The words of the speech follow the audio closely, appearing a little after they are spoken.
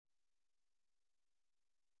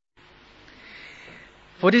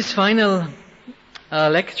For this final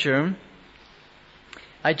lecture,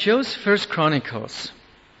 I chose First Chronicles.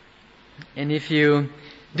 And if you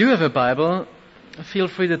do have a Bible, feel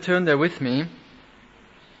free to turn there with me.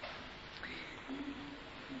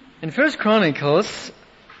 In First Chronicles,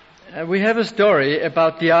 we have a story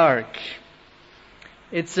about the Ark.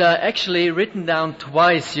 It's actually written down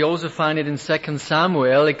twice. You also find it in 2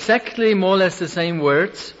 Samuel, exactly more or less the same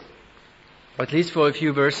words, or at least for a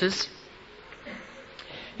few verses.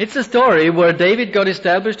 It's a story where David got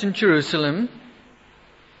established in Jerusalem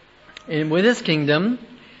with his kingdom,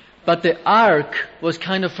 but the Ark was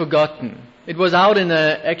kind of forgotten. It was out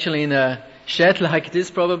actually in a shed like this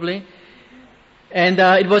probably, and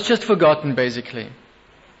it was just forgotten basically.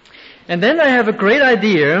 And then I have a great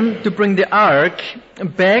idea to bring the Ark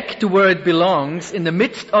back to where it belongs, in the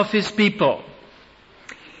midst of his people.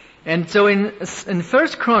 And so in 1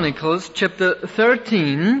 Chronicles chapter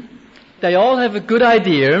 13, they all have a good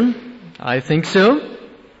idea, I think so,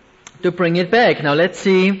 to bring it back. Now let's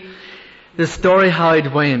see the story how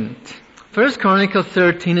it went. 1 Chronicles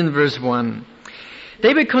 13 and verse 1.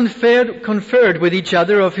 David conferred with each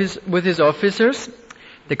other with his officers,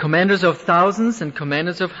 the commanders of thousands and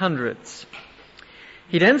commanders of hundreds.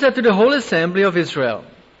 He then said to the whole assembly of Israel,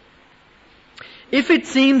 "If it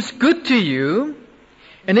seems good to you,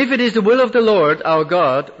 and if it is the will of the Lord our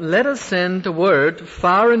God, let us send a word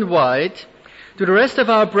far and wide to the rest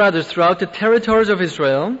of our brothers throughout the territories of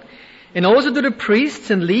Israel, and also to the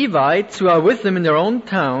priests and Levites who are with them in their own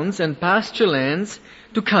towns and pasture lands,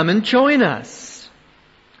 to come and join us."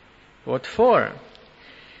 What for?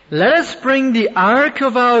 "Let us bring the Ark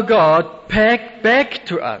of our God back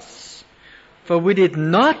to us, for we did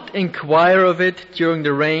not inquire of it during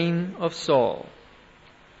the reign of Saul."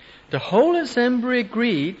 The whole assembly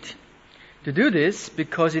agreed to do this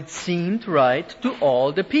because it seemed right to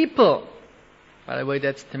all the people. By the way,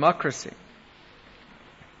 that's democracy.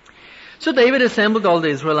 So David assembled all the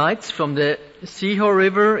Israelites from the Sihor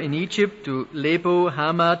River in Egypt to Lebo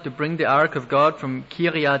Hamath to bring the Ark of God from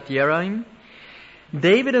Kiriath Jearim.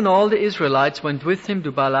 David and all the Israelites went with him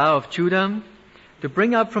to Baalah of Judah to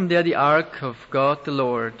bring up from there the Ark of God the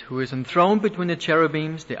Lord, who is enthroned between the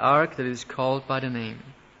cherubims, the Ark that is called by the name.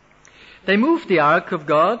 They moved the Ark of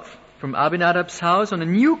God from Abinadab's house on a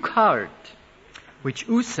new cart, which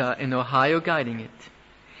Uzzah in Ohio guiding it.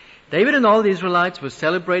 David and all the Israelites were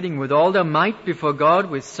celebrating with all their might before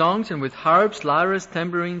God with songs and with harps, lyres,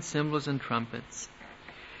 tambourines, cymbals, and trumpets.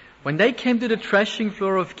 When they came to the threshing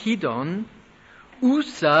floor of Kidon,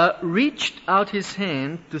 Uzzah reached out his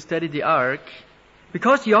hand to steady the ark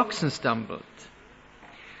because the oxen stumbled.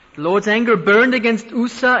 The Lord's anger burned against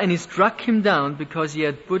Uzzah, and he struck him down because he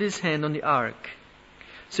had put his hand on the ark.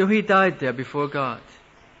 So he died there before God.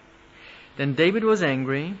 Then David was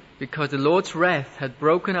angry because the Lord's wrath had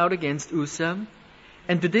broken out against Uzzah,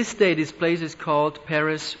 and to this day this place is called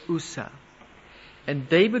Perez Uzzah. And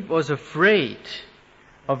David was afraid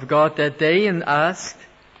of God that day and asked,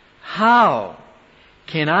 "How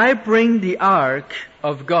can I bring the Ark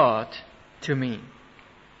of God to me?"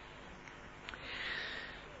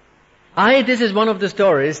 This is one of the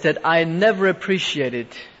stories that I never appreciated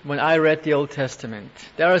when I read the Old Testament.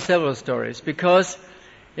 There are several stories, because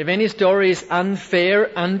if any story is unfair,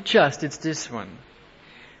 unjust, it's this one.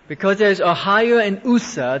 Because there's Ohio and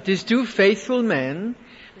Uzzah, these two faithful men,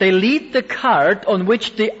 they lead the cart on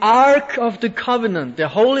which the Ark of the Covenant, the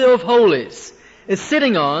Holy of Holies, is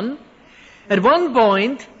sitting on. At one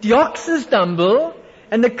point, the oxen stumble,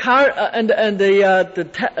 and the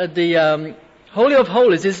Holy of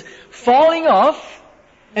Holies is falling off,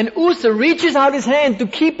 and Uzzah reaches out his hand to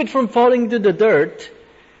keep it from falling to the dirt.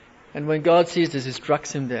 And when God sees this, he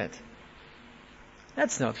strikes him dead.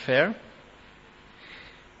 That's not fair.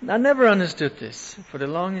 I never understood this for the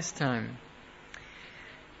longest time.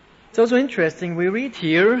 It's also interesting, we read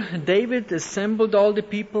here, David assembled all the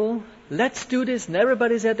people. Let's do this. And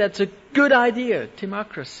everybody said, that's a good idea.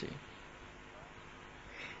 Democracy.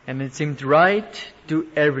 And it seemed right to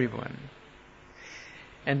everyone.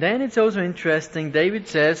 And then it's also interesting, David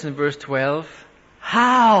says in verse 12,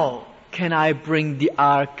 "How can I bring the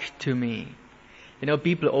ark to me?" You know,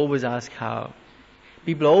 people always ask how.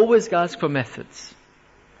 People always ask for methods.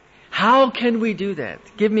 How can we do that?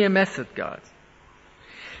 Give me a method, God.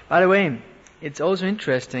 By the way, it's also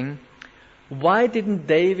interesting, why didn't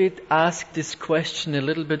David ask this question a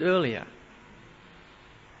little bit earlier?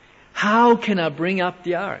 How can I bring up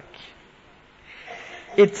the ark?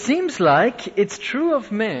 It seems like it's true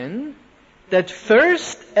of men that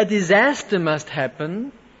first a disaster must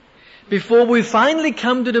happen before we finally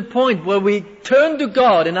come to the point where we turn to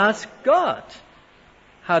God and ask God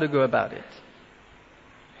how to go about it.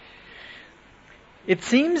 It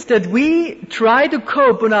seems that we try to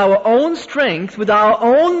cope on our own strength, with our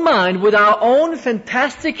own mind, with our own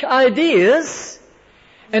fantastic ideas,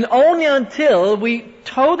 and only until we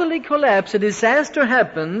totally collapse, a disaster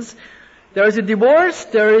happens, there is a divorce,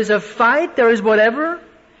 there is a fight, there is whatever,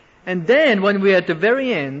 and then when we're at the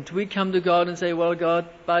very end, we come to God and say, well, God,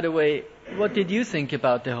 by the way, what did you think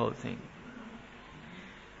about the whole thing?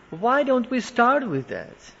 Why don't we start with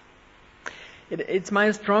that? It's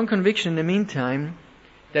my strong conviction in the meantime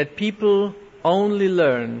that people only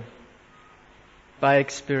learn by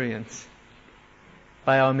experience,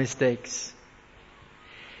 by our mistakes.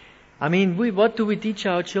 I mean, what do we teach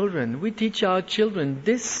our children? We teach our children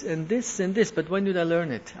this and this and this, but when do they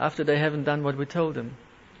learn it? After they haven't done what we told them.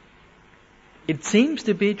 It seems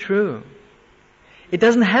to be true. It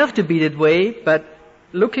doesn't have to be that way, but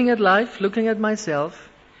looking at life, looking at myself,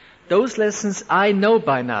 those lessons I know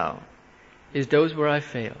by now is those where I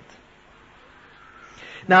failed.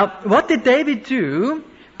 Now, what did David do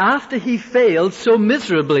after he failed so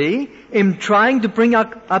miserably in trying to bring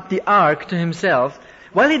up the ark to himself?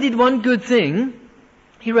 Well, he did one good thing.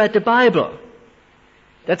 He read the Bible.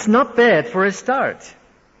 That's not bad for a start.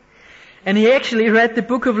 And he actually read the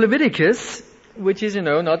book of Leviticus, which is,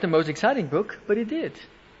 not the most exciting book, but he did.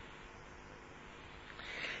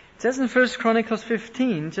 It says in 1 Chronicles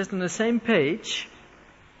 15, just on the same page,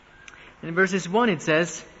 in verses 1 it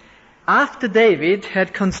says, after David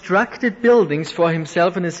had constructed buildings for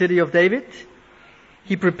himself in the city of David,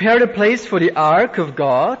 he prepared a place for the ark of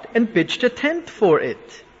God and pitched a tent for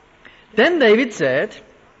it. Then David said,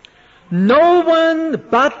 no one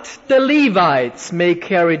but the Levites may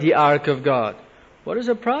carry the ark of God. What a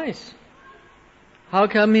surprise. How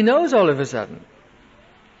come he knows all of a sudden?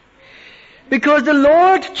 Because the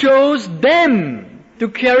Lord chose them to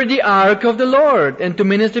carry the ark of the Lord and to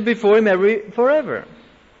minister before Him forever.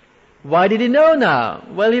 Why did he know now?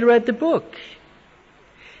 Well, he read the book.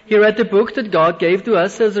 He read the book that God gave to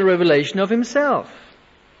us as a revelation of Himself.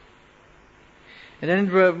 And then in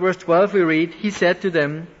verse 12 we read, He said to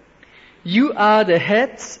them, you are the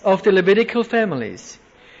heads of the Levitical families.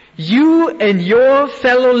 You and your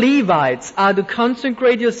fellow Levites are to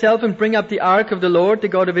consecrate yourself and bring up the ark of the Lord, the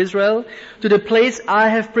God of Israel, to the place I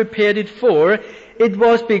have prepared it for. It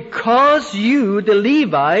was because you, the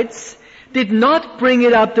Levites, did not bring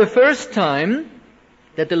it up the first time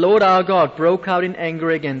that the Lord our God broke out in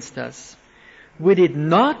anger against us. We did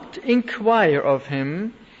not inquire of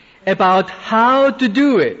Him about how to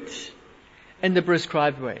do it in the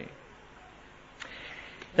prescribed way.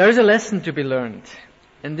 There is a lesson to be learned.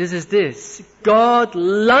 And this is this. God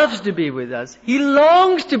loves to be with us. He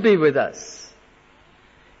longs to be with us.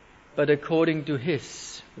 But according to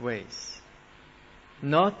His ways.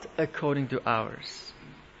 Not according to ours.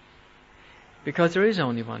 Because there is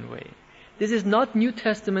only one way. This is not New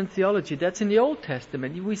Testament theology. That's in the Old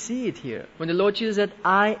Testament. We see it here. When the Lord Jesus said,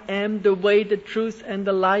 I am the way, the truth, and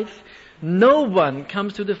the life. No one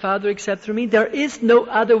comes to the Father except through me. There is no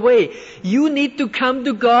other way. You need to come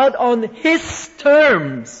to God on His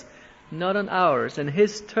terms, not on ours. And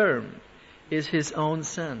His term is His own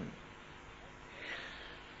Son.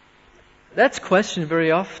 That's questioned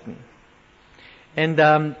very often. And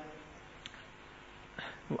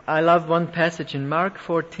I love one passage in Mark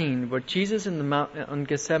 14 where Jesus on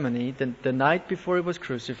Gethsemane, the night before He was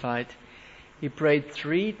crucified, He prayed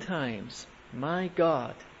 3 times, my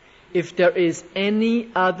God, if there is any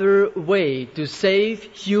other way to save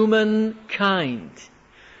humankind,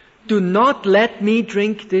 do not let me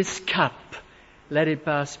drink this cup. Let it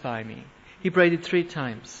pass by me. He prayed it 3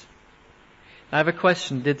 times. I have a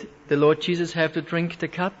question. Did the Lord Jesus have to drink the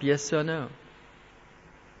cup? Yes or no?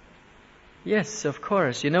 Yes, of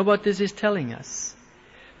course. You know what this is telling us?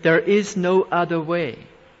 There is no other way.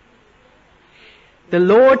 The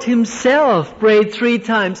Lord Himself prayed 3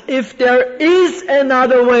 times, if there is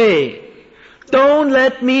another way, don't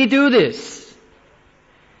let me do this.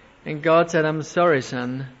 And God said, I'm sorry,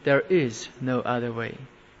 son, there is no other way.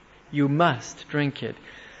 You must drink it.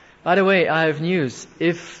 By the way, I have news.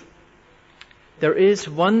 If there is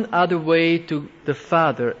one other way to the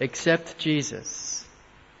Father except Jesus,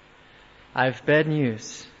 I have bad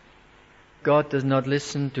news. God does not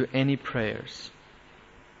listen to any prayers.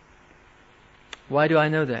 Why do I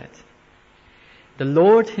know that? The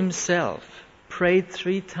Lord Himself prayed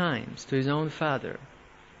 3 times to His own Father.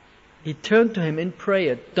 He turned to Him in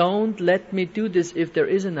prayer, don't let me do this if there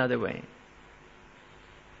is another way.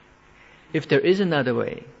 If there is another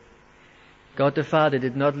way, God the Father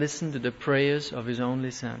did not listen to the prayers of His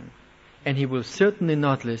only Son. And He will certainly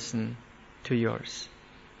not listen to yours.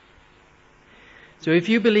 So if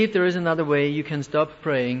you believe there is another way, you can stop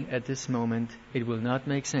praying at this moment. It will not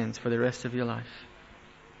make sense for the rest of your life.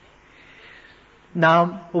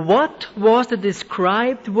 Now, what was the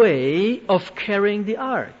described way of carrying the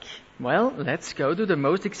ark? Well, let's go to the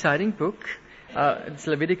most exciting book. It's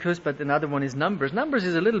Leviticus, but another one is Numbers. Numbers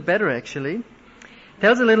is a little better, actually.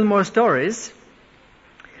 Tells a little more stories.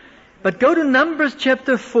 But go to Numbers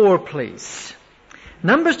chapter 4, please.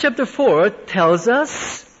 Numbers chapter 4 tells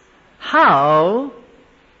us how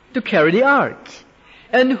to carry the ark.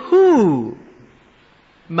 And who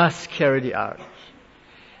must carry the ark.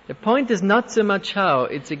 The point is not so much how,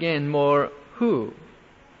 it's again more who.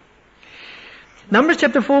 Numbers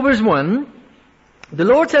chapter 4 verse 1, the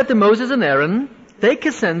Lord said to Moses and Aaron, take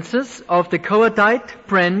a census of the Kohathite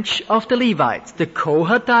branch of the Levites. The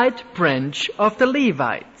Kohathite branch of the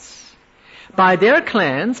Levites. By their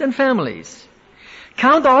clans and families.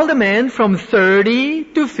 Count all the men from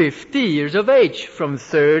 30 to 50 years of age. From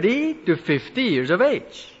 30 to 50 years of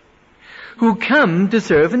age. Who come to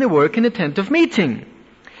serve in the work in the tent of meeting.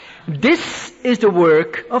 This is the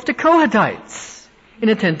work of the Kohathites in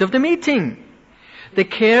the tent of the meeting. The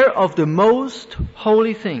care of the most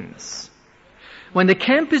holy things. When the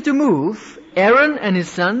camp is to move, Aaron and his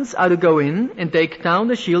sons are to go in and take down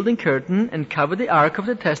the shield and curtain and cover the ark of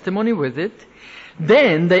the testimony with it.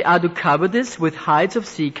 Then they are to cover this with hides of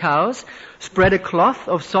sea cows, spread a cloth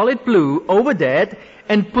of solid blue over that,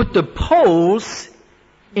 and put the poles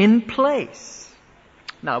in place.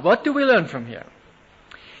 Now, what do we learn from here?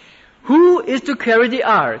 Who is to carry the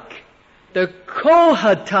ark? The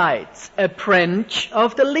Kohathites, a branch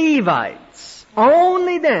of the Levites.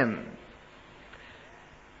 Only them.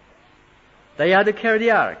 They are to carry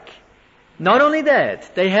the ark. Not only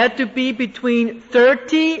that, they had to be between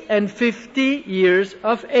 30 and 50 years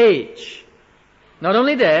of age. Not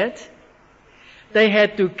only that, they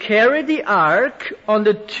had to carry the ark on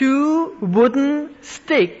the 2 wooden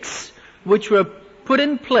sticks which were put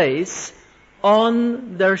in place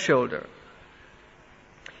on their shoulder.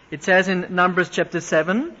 It says in Numbers chapter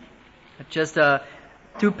 7, just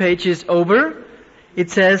 2 pages over,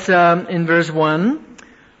 it says in verse 1,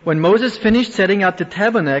 when Moses finished setting up the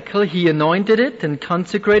tabernacle, he anointed it and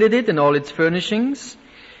consecrated it and all its furnishings.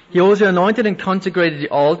 He also anointed and consecrated the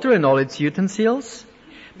altar and all its utensils.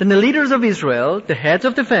 Then the leaders of Israel, the heads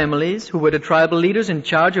of the families, who were the tribal leaders in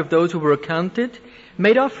charge of those who were counted,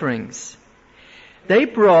 made offerings. They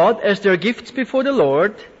brought as their gifts before the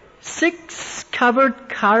Lord 6 covered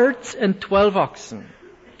carts and 12 oxen.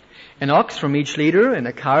 An ox from each leader and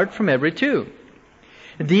a cart from every 2.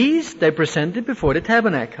 These they presented before the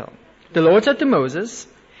tabernacle. The Lord said to Moses,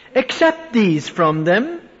 accept these from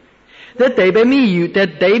them, that they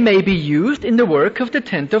may be used in the work of the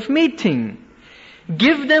tent of meeting.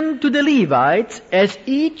 Give them to the Levites as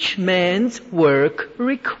each man's work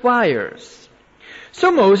requires.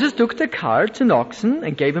 So Moses took the carts and oxen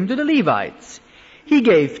and gave them to the Levites. He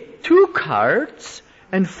gave 2 carts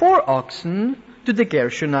and 4 oxen to the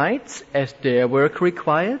Gershonites as their work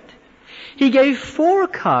required. He gave 4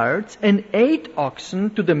 carts and 8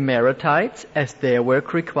 oxen to the Meratites as their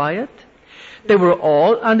work required. They were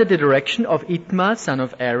all under the direction of Itmar, son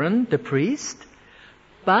of Aaron, the priest.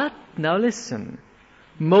 But, now listen,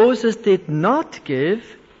 Moses did not give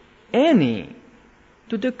any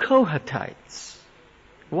to the Kohathites.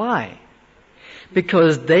 Why?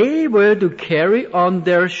 Because they were to carry on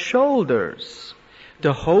their shoulders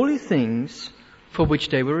the holy things for which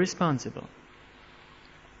they were responsible.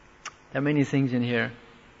 There are many things in here.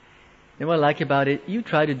 You know what I like about it? You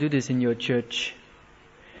try to do this in your church.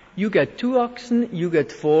 You get 2 oxen, you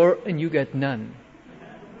get 4, and you get none.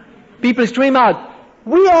 People scream out,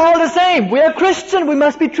 we are all the same. We are Christian. We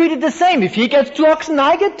must be treated the same. If he gets 2 oxen,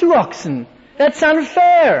 I get 2 oxen. That's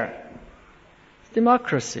unfair. It's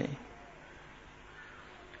democracy.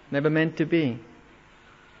 Never meant to be.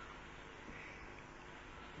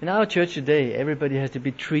 In our church today, everybody has to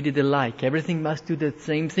be treated alike. Everything must do the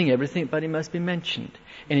same thing. Everybody must be mentioned.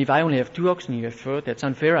 And if I only have 2 oxen, you have 4, that's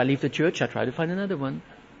unfair. I leave the church, I try to find another one.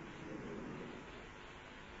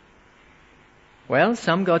 Well,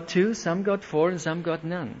 some got 2, some got 4, and some got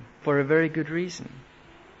none. For a very good reason.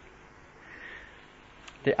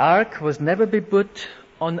 The ark was never be put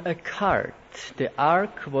on a cart. The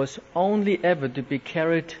ark was only ever to be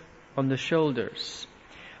carried on the shoulders.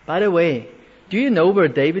 By the way, do you know where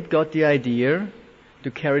David got the idea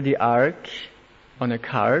to carry the ark on a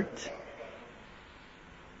cart?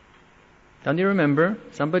 Don't you remember?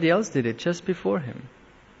 Somebody else did it just before him.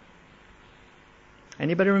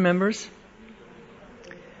 Anybody remembers?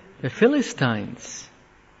 The Philistines.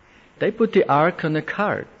 They put the ark on a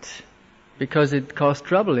cart because it caused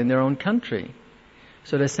trouble in their own country.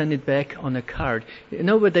 So they send it back on a card. You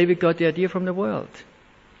know where David got the idea from the world?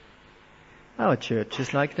 Our church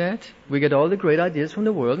is like that. We get all the great ideas from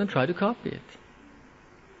the world and try to copy it.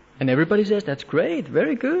 And everybody says, that's great,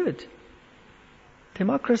 very good.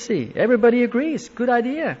 Democracy. Everybody agrees. Good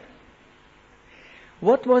idea.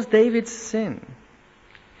 What was David's sin?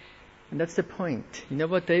 And that's the point. You know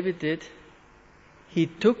what David did? He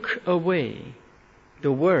took away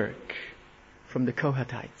the work from the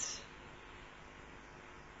Kohathites.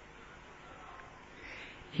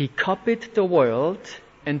 He copied the world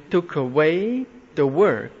and took away the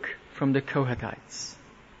work from the Kohathites.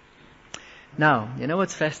 Now, you know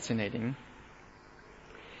what's fascinating?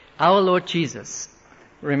 Our Lord Jesus,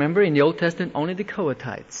 remember in the Old Testament, only the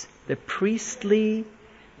Kohathites, the priestly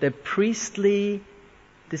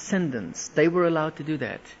descendants, they were allowed to do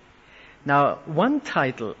that. Now, one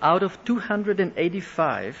title out of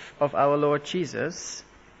 285 of our Lord Jesus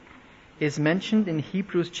is mentioned in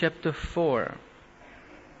Hebrews chapter 4.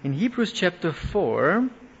 In Hebrews chapter 4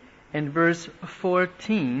 and verse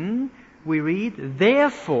 14, we read,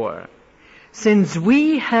 "Therefore, since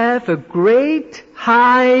we have a great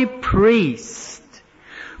high priest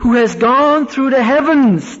who has gone through the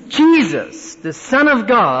heavens, Jesus, the Son of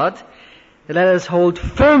God, let us hold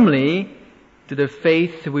firmly to the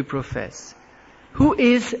faith we profess." Who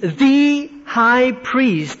is the high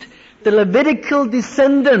priest, the Levitical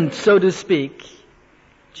descendant, so to speak?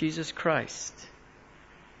 Jesus Christ.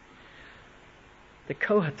 The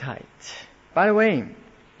Kohathite. By the way,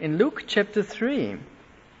 in Luke chapter 3,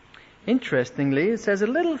 interestingly, it says a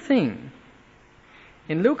little thing.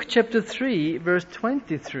 In Luke chapter 3, verse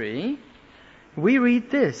 23, we read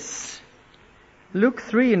this. Luke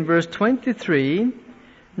 3 in verse 23,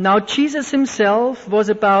 "Now Jesus himself was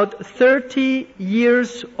about 30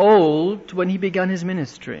 years old when he began his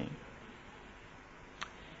ministry."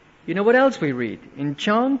 You know what else we read? In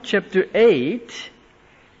John chapter 8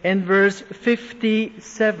 and verse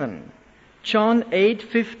 57. John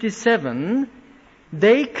 8:57,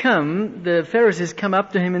 the Pharisees come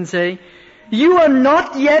up to him and say, "You are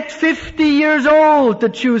not yet 50 years old," the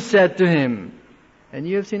Jews said to him. "And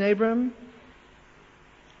you have seen Abraham?"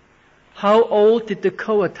 How old did the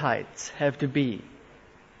Kohathites have to be?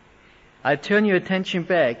 I turn your attention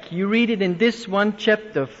back. You read it in this one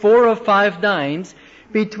chapter, 4 or 5 lines,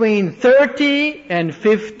 between 30 and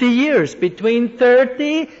 50 years. Between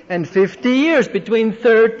 30 and 50 years. Between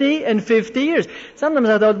 30 and 50 years. Sometimes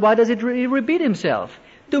I thought, why does it repeat himself?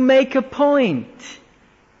 To make a point.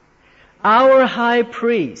 Our high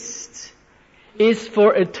priest is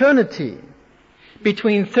for eternity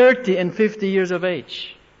between 30 and 50 years of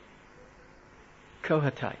age.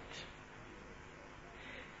 Kohathite.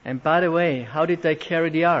 And by the way, how did they carry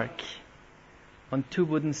the ark? On 2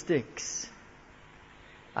 wooden sticks.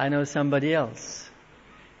 I know somebody else,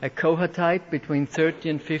 a Kohathite between 30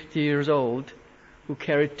 and 50 years old, who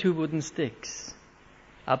carried 2 wooden sticks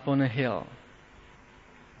up on a hill,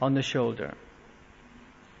 on the shoulder.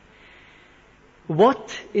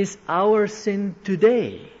 What is our sin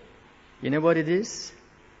today? You know what it is?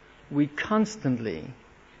 We constantly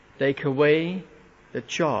take away the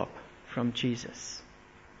job from Jesus.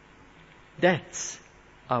 That's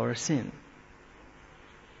our sin.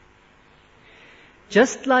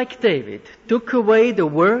 Just like David took away the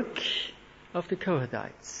work of the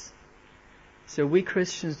Kohathites, so we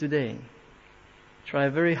Christians today try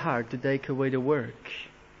very hard to take away the work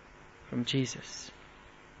from Jesus.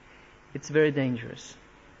 It's very dangerous.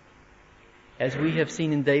 As we have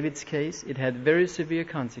seen in David's case, it had very severe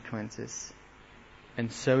consequences. And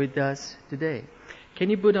so it does today. Can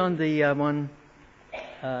you put on the one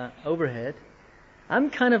overhead? I'm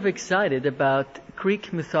kind of excited about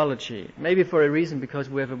Greek mythology. Maybe for a reason, because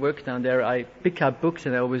we have a work down there. I pick up books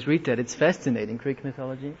and I always read that. It's fascinating, Greek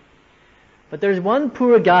mythology. But there's one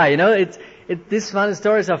poor guy, these fun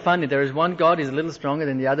stories are funny. There is one god, he's a little stronger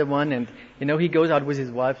than the other one, and, he goes out with his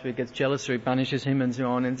wife, so he gets jealous, so he punishes him and so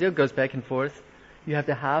on, and it goes back and forth. You have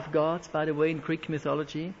the half gods, by the way, in Greek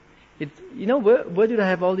mythology. Where do they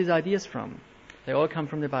have all these ideas from? They all come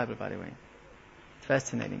from the Bible, by the way. It's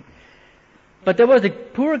fascinating. But there was the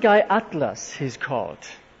poor guy Atlas, he's called.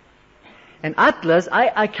 And Atlas,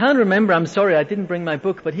 I can't remember, I'm sorry, I didn't bring my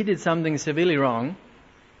book, but he did something severely wrong.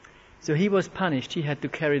 So he was punished, he had to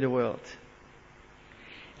carry the world.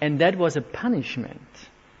 And that was a punishment.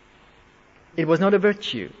 It was not a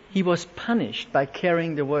virtue. He was punished by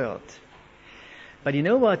carrying the world. But you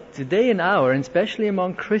know what? Today in our, and especially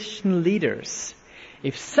among Christian leaders,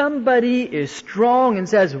 if somebody is strong and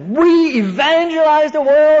says, we evangelize the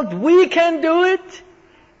world, we can do it,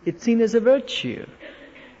 it's seen as a virtue.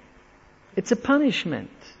 It's a punishment.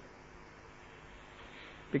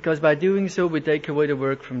 because by doing so we take away the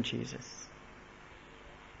work from Jesus.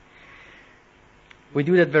 We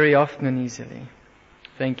do that very often and easily.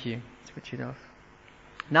 Thank you. Switch it off.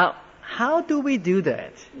 Now, how do we do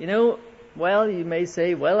that? Well, you may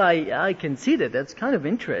say, well, I can see that. That's kind of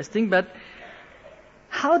interesting, but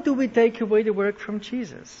how do we take away the work from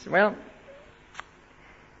Jesus? Well,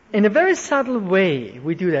 in a very subtle way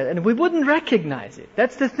we do that, and we wouldn't recognize it.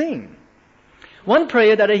 That's the thing. One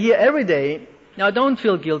prayer that I hear every day, now don't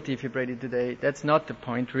feel guilty if you prayed it today. That's not the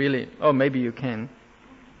point, really. Oh, maybe you can.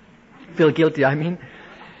 Feel guilty, I mean.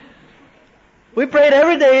 We pray it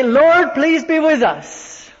every day, Lord, please be with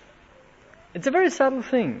us. It's a very subtle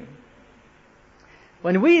thing.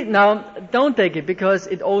 When we, now, don't take it because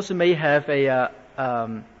it also may have a,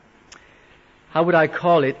 how would I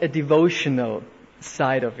call it, a devotional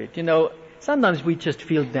side of it. Sometimes we just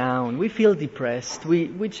feel down, we feel depressed,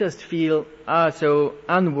 we just feel, so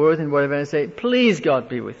unworthy and whatever, and say, please God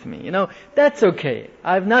be with me. That's okay.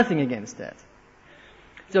 I have nothing against that.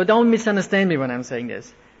 So don't misunderstand me when I'm saying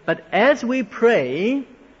this. But as we pray,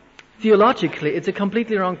 theologically, it's a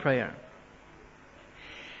completely wrong prayer.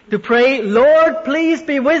 To pray, Lord, please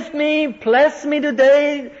be with me, bless me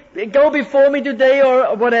today, go before me today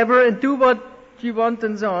or whatever, and do what you want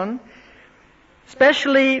and so on.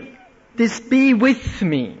 Especially this be with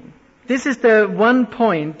me. This is the one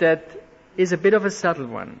point that is a bit of a subtle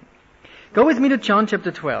one. Go with me to John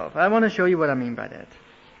chapter 12. I want to show you what I mean by that.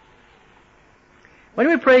 When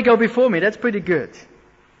we pray, go before me, that's pretty good.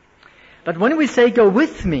 But when we say go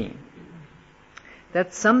with me,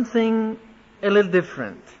 that's something a little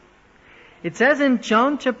different. It says in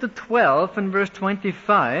John chapter 12 and verse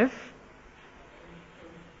 25,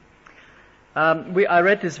 I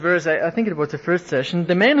read this verse, I think it was the first session.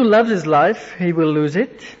 The man who loves his life, he will lose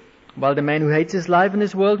it, while the man who hates his life in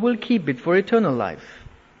this world will keep it for eternal life.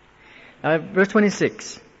 Verse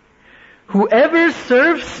 26. Whoever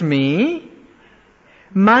serves me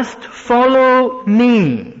must follow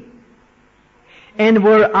me. And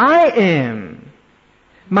where I am,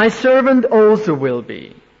 my servant also will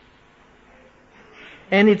be.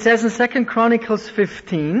 And it says in 2 Chronicles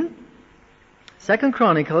 15,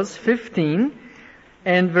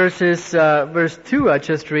 and verse 2 I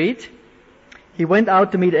just read. He went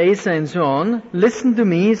out to meet Asa and so on. Listen to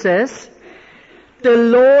me, he says, the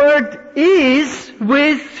Lord is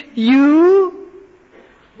with you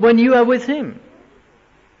when you are with Him.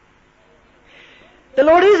 The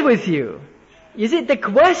Lord is with you. You see, the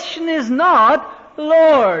question is not,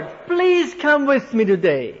 Lord, please come with me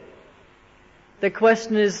today. The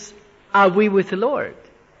question is, are we with the Lord?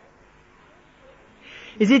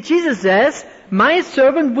 You see, Jesus says, my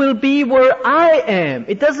servant will be where I am.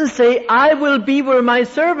 It doesn't say, I will be where my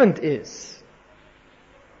servant is.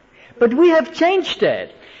 But we have changed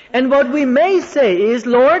that. And what we may say is,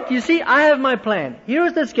 Lord, you see, I have my plan. Here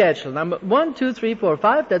is the schedule. Number 1, 2, 3, 4,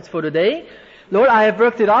 5, that's for today. Lord, I have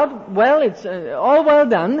worked it out well, it's all well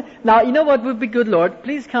done. Now, you know what would be good, Lord?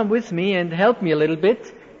 Please come with me and help me a little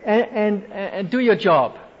bit and do your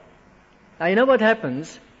job. Now, you know what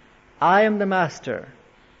happens? I am the master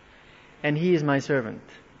and He is my servant.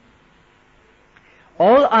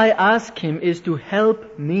 All I ask Him is to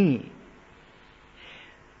help me.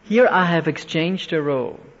 Here I have exchanged a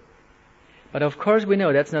role. But of course we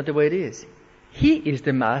know that's not the way it is. He is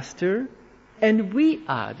the master and we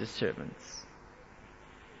are the servants.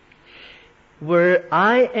 Where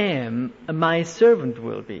I am, my servant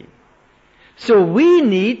will be. So we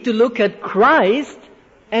need to look at Christ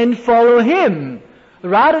and follow Him,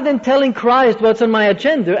 rather than telling Christ what's on my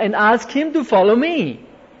agenda and ask Him to follow me.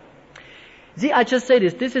 See, I just say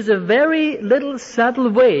this. This is a very little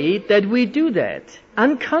subtle way that we do that,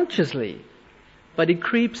 unconsciously, but it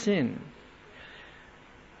creeps in.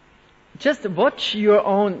 Just watch your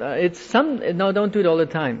own, no, don't do it all the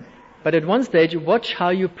time. But at one stage, watch how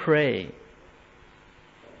you pray.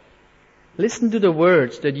 Listen to the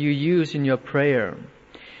words that you use in your prayer.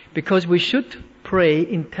 Because we should pray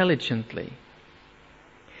intelligently.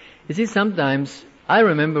 You see, sometimes, I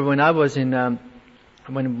remember when I was in,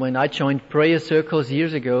 when I joined prayer circles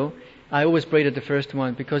years ago, I always prayed at the first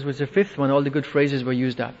one, because with the fifth one, all the good phrases were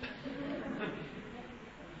used up.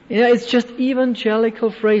 It's just evangelical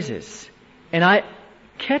phrases. And I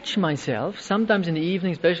catch myself, sometimes in the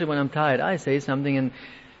evening, especially when I'm tired, I say something and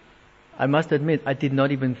I must admit, I did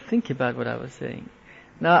not even think about what I was saying.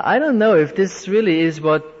 Now, I don't know if this really is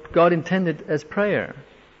what God intended as prayer.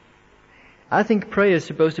 I think prayer is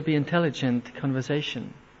supposed to be intelligent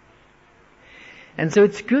conversation. And so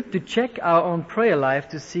it's good to check our own prayer life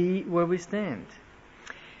to see where we stand.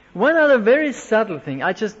 One other very subtle thing,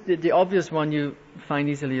 the obvious one you find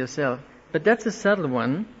easily yourself. but that's a subtle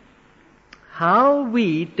one. How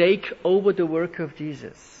we take over the work of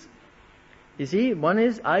Jesus. You see, one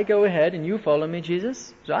is, I go ahead and you follow me,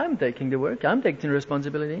 Jesus. So I'm taking the work. I'm taking the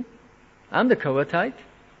responsibility. I'm the Kohathite.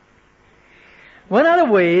 One other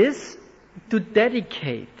way is to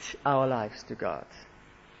dedicate our lives to God.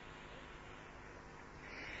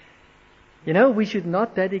 You know, we should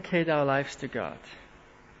not dedicate our lives to God.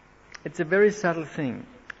 It's a very subtle thing.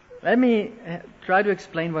 Let me try to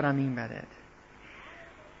explain what I mean by that.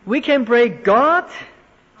 We can pray, God,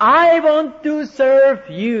 I want to serve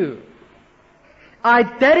you. I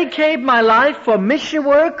dedicate my life for mission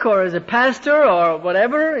work or as a pastor or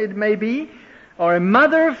whatever it may be, or a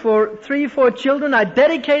mother for 3, 4 children. I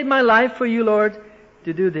dedicate my life for you, Lord,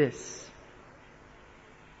 to do this.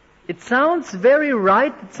 It sounds very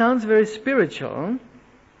right, it sounds very spiritual,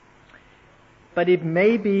 but it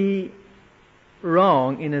may be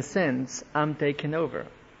wrong in a sense. I'm taken over.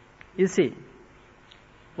 You see,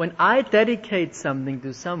 when I dedicate something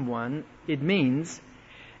to someone, it means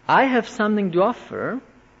I have something to offer,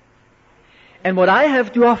 and what I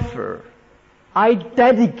have to offer, I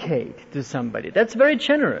dedicate to somebody. That's very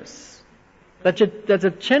generous. That's a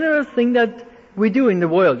generous thing that we do in the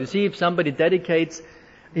world. You see, if somebody dedicates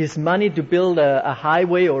his money to build a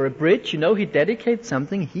highway or a bridge, you know, he dedicates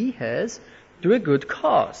something he has to a good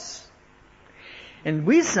cause. And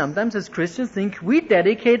we sometimes as Christians think we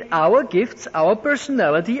dedicate our gifts, our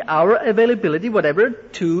personality, our availability, whatever,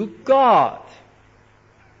 to God.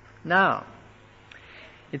 Now,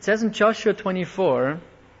 it says in Joshua 24,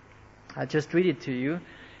 I just read it to you.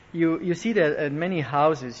 You see that at many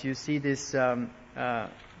houses, you see this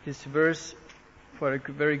verse for a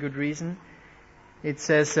very good reason. It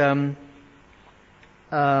says,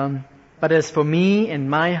 but as for me and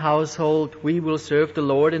my household, we will serve the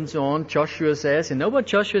Lord, and so on. Joshua says, you know what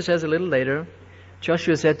Joshua says a little later?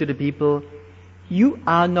 Joshua said to the people, you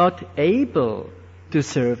are not able to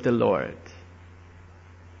serve the Lord.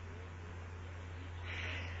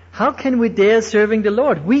 How can we dare serving the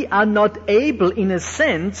Lord? We are not able, in a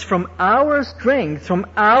sense, from our strength, from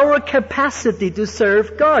our capacity to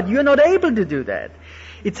serve God. You are not able to do that.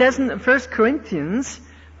 It says in 1 Corinthians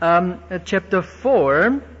chapter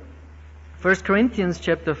 4, 1 Corinthians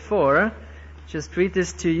chapter 4, just read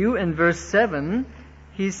this to you, in verse 7,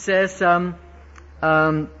 he says, for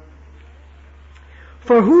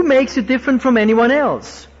who makes you different from anyone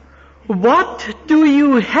else? What do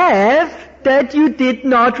you have that you did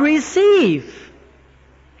not receive?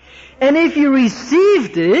 And if you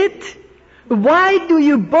received it, why do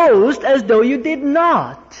you boast as though you did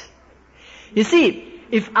not? You see,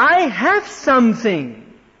 if I have something,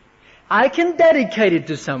 I can dedicate it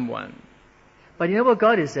to someone. But you know what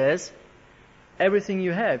God says? Everything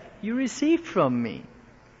you have, you received from me.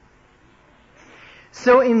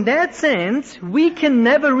 So in that sense, we can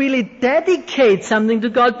never really dedicate something to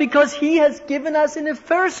God because He has given us in the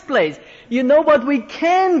first place. You know what we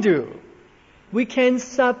can do? We can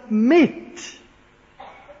submit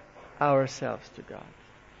ourselves to God.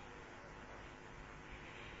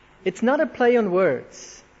 It's not a play on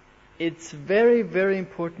words. It's very, very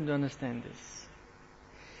important to understand this.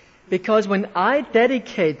 Because when I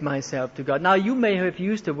dedicate myself to God, now you may have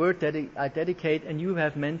used the word I dedicate and you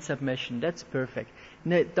have meant submission. That's perfect.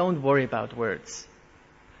 No, don't worry about words.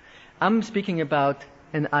 I'm speaking about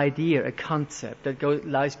an idea, a concept that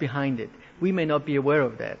lies behind it. We may not be aware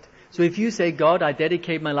of that. So if you say, God, I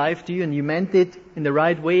dedicate my life to you, and you meant it in the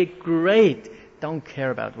right way, great. Don't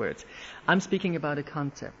care about words. I'm speaking about a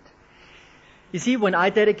concept. You see, when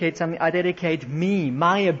I dedicate something, I dedicate me,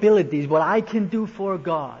 my abilities, what I can do for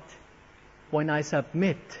God. When I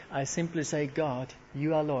submit, I simply say, God,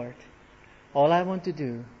 you are Lord. All I want to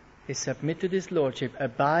do is submit to this Lordship,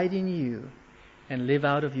 abide in you, and live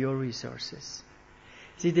out of your resources.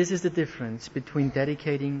 See, this is the difference between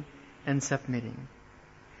dedicating and submitting.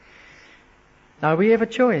 Now we have a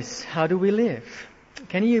choice. How do we live?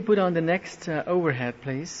 Can you put on the next overhead,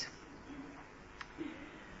 please?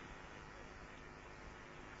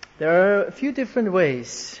 There are a few different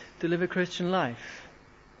ways to live a Christian life.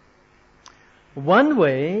 One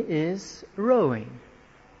way is rowing.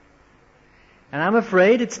 And I'm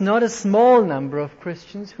afraid it's not a small number of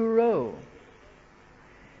Christians who row.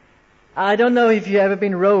 I don't know if you've ever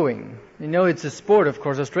been rowing. You know, it's a sport, of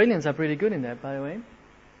course. Australians are pretty good in that, by the way,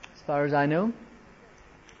 as far as I know.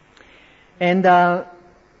 And,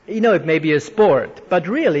 it may be a sport, but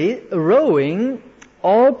really, rowing,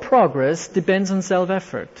 all progress depends on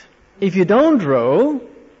self-effort. If you don't row,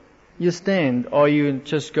 you stand, or you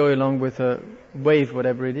just go along with a wave,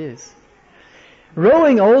 whatever it is.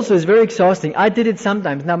 Rowing also is very exhausting. I did it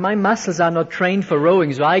sometimes. Now my muscles are not trained for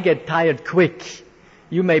rowing, so I get tired quick.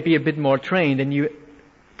 You may be a bit more trained and you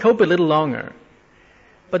cope a little longer.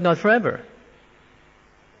 But not forever.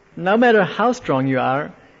 No matter how strong you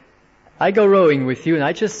are, I go rowing with you and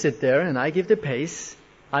I just sit there and I give the pace.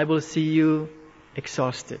 I will see you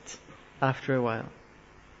exhausted after a while.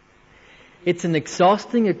 It's an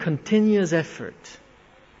exhausting, a continuous effort.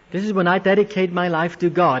 This is when I dedicate my life to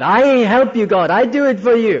God. I help you, God. I do it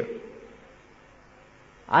for you.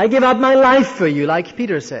 I give up my life for you, like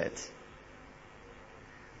Peter said.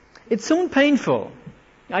 It's soon painful.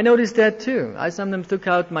 I noticed that too. I sometimes took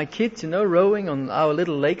out my kids, rowing on our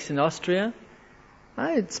little lakes in Austria.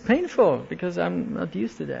 It's painful because I'm not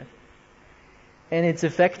used to that. And it's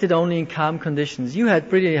affected only in calm conditions. You had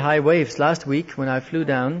pretty high waves last week when I flew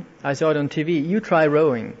down. I saw it on TV. You try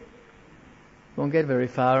rowing. Won't get very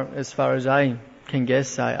far as I can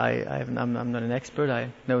guess. I'm not an expert.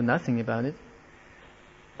 I know nothing about it.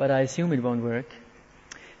 But I assume it won't work.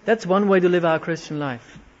 That's one way to live our Christian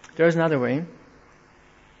life. There's another way.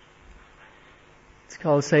 It's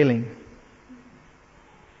called sailing.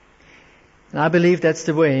 And I believe that's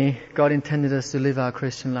the way God intended us to live our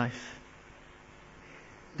Christian life.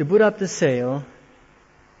 To put up the sail,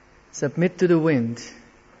 submit to the wind,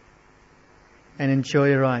 and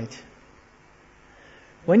enjoy a ride.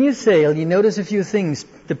 When you sail, you notice a few things.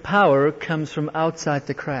 The power comes from outside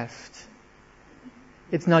the craft.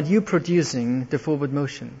 It's not you producing the forward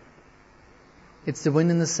motion. It's the wind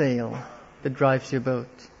and the sail that drives your boat.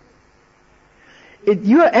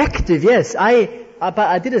 You're active, yes. I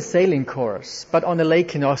did a sailing course, but on a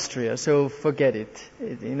lake in Austria, so forget it.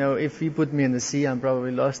 If you put me in the sea, I'm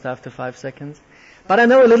probably lost after 5 seconds. But I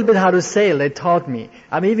know a little bit how to sail. They taught me.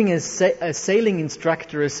 I'm even a sailing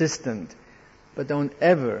instructor assistant. But don't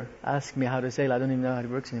ever ask me how to sail. I don't even know how it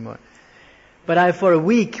works anymore. But for a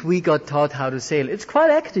week, we got taught how to sail. It's quite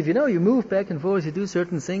active, You move back and forth, you do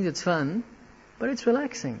certain things, it's fun. But it's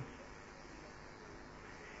relaxing.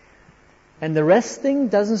 And the resting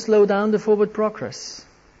doesn't slow down the forward progress.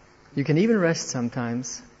 You can even rest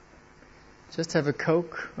sometimes. Just have a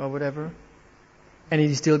Coke or whatever. And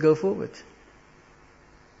you still go forward.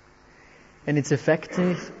 And it's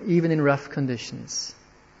effective even in rough conditions.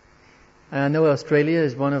 I know Australia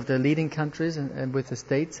is one of the leading countries, and with the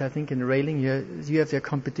States, I think in railing, you have your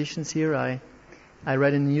competitions here. I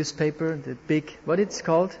read in the newspaper, the big, what it's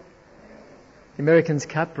called? The Americans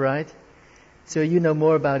Cup, right? So you know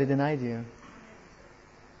more about it than I do.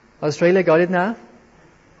 Australia got it now?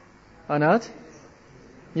 Or not?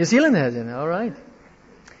 New Zealand has it, alright.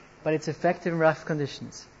 But it's effective in rough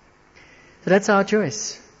conditions. So that's our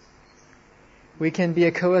choice. We can be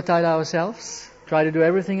a Kohathite ourselves, try to do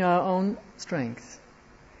everything in our own strength.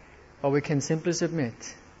 Or we can simply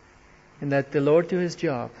submit and let the Lord do His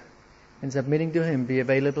job, and submitting to Him be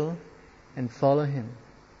available and follow Him.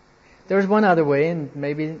 There's one other way, and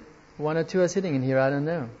maybe one or two are sitting in here, I don't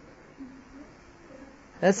know.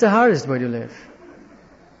 That's the hardest way to live.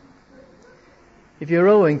 If you're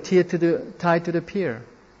rowing, tied to the pier.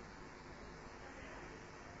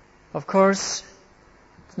 Of course,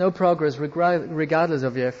 there's no progress regardless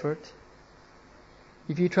of your effort.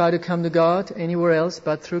 If you try to come to God anywhere else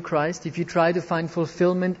but through Christ, if you try to find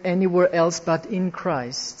fulfillment anywhere else but in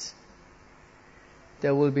Christ,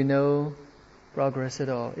 there will be no progress at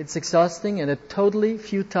all. It's exhausting and a totally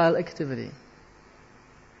futile activity.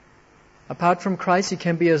 Apart from Christ, you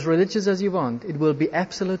can be as religious as you want. It will be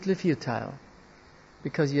absolutely futile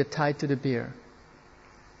because you're tied to the pier.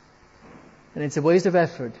 And it's a waste of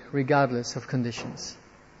effort regardless of conditions.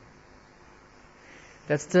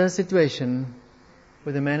 That's the situation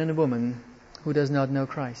with a man and a woman who does not know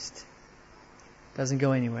Christ. Doesn't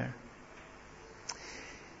go anywhere.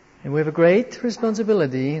 And we have a great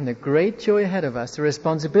responsibility and a great joy ahead of us. The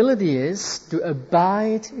responsibility is to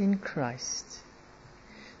abide in Christ.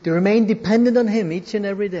 To remain dependent on Him each and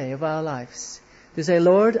every day of our lives. To say,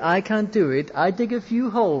 Lord, I can't do it. I dig a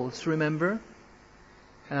few holes, remember?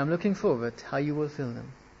 And I'm looking forward how you will fill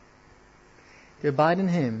them. To abide in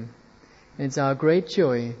Him. And it's our great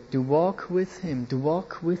joy to walk with Him, to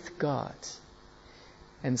walk with God.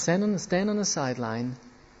 And stand on the sideline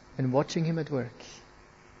and watching Him at work.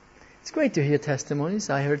 It's great to hear testimonies.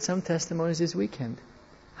 I heard some testimonies this weekend.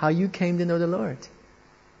 How you came to know the Lord.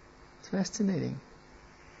 It's fascinating.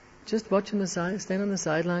 Just watch on the side, stand on the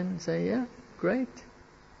sideline and say, yeah, great.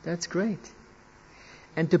 That's great.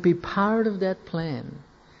 And to be part of that plan,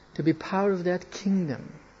 to be part of that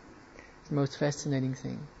kingdom, is the most fascinating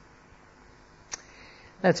thing.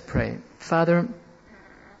 Let's pray. Father,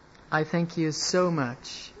 I thank you so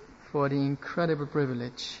much for the incredible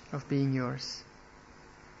privilege of being yours.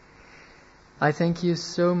 I thank you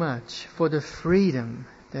so much for the freedom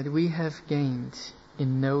that we have gained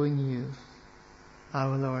in knowing you,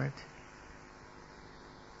 our Lord.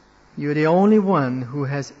 You're the only one who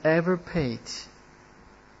has ever paid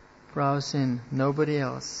for our sin, nobody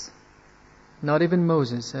else. Not even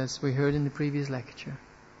Moses, as we heard in the previous lecture,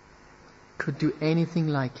 could do anything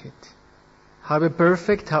like it. However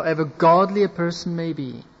perfect, however godly a person may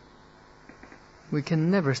be, we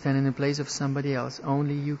can never stand in the place of somebody else.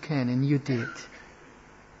 Only you can, and you did.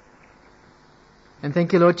 And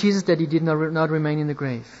thank you, Lord Jesus, that you did not remain in the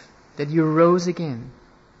grave, that you rose again,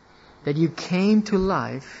 that you came to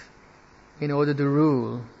life in order to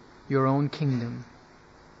rule your own kingdom.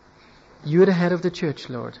 You're the head of the church,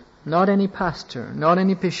 Lord. Not any pastor, not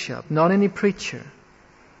any bishop, not any preacher.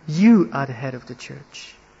 You are the head of the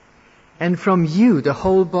church. And from you, the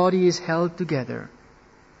whole body is held together.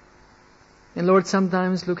 And Lord,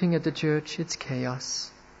 sometimes looking at the church, it's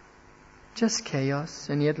chaos. Just chaos.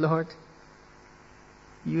 And yet, Lord,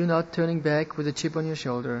 you're not turning back with a chip on your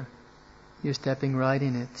shoulder. You're stepping right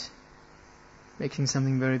in it, making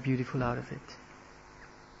something very beautiful out of it.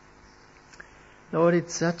 Lord,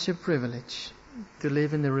 it's such a privilege to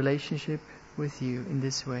live in the relationship with you in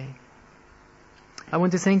this way. I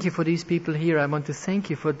want to thank you for these people here. I want to thank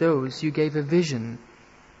you for those you gave a vision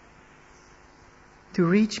to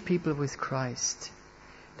reach people with Christ.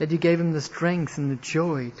 That you gave them the strength and the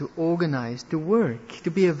joy to organize, to work,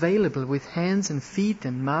 to be available with hands and feet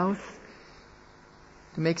and mouth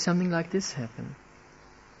to make something like this happen.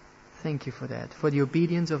 Thank you for that, for the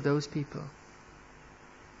obedience of those people.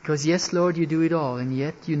 Because yes, Lord, you do it all, and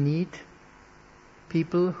yet you need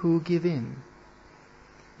people who give in.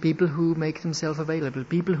 People who make themselves available.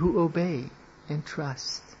 People who obey and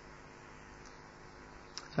trust.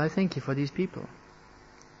 So I thank you for these people.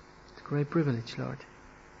 It's a great privilege, Lord.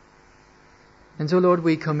 And so, Lord,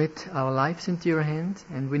 we commit our lives into your hand,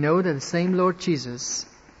 and we know that the same Lord Jesus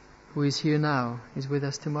who is here now is with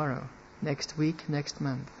us tomorrow, next week, next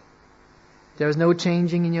month. There is no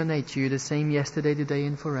changing in your nature. You're the same yesterday, today,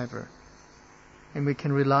 and forever. And we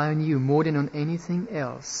can rely on you more than on anything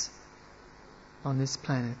else on this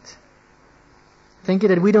planet. Thank you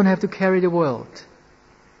that we don't have to carry the world,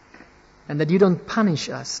 and that you don't punish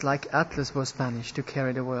us like Atlas was punished to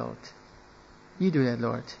carry the world. You do that,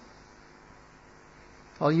 Lord.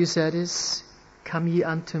 All you said is, "Come ye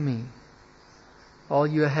unto me, all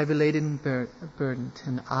you are heavy laden and burdened,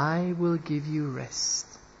 and I will give you rest."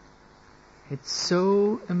 It's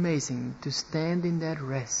so amazing to stand in that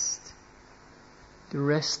rest, to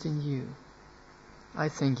rest in you. I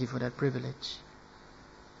thank you for that privilege.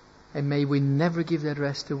 And may we never give that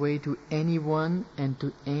rest away to anyone and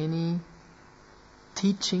to any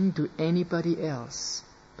teaching to anybody else,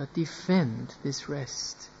 but defend this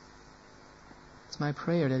rest. It's my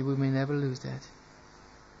prayer that we may never lose that.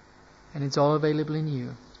 And it's all available in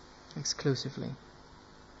you, exclusively.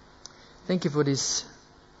 Thank you for this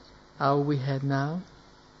hour we had now.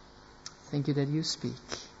 Thank you that you speak.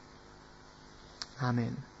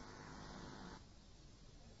 Amen.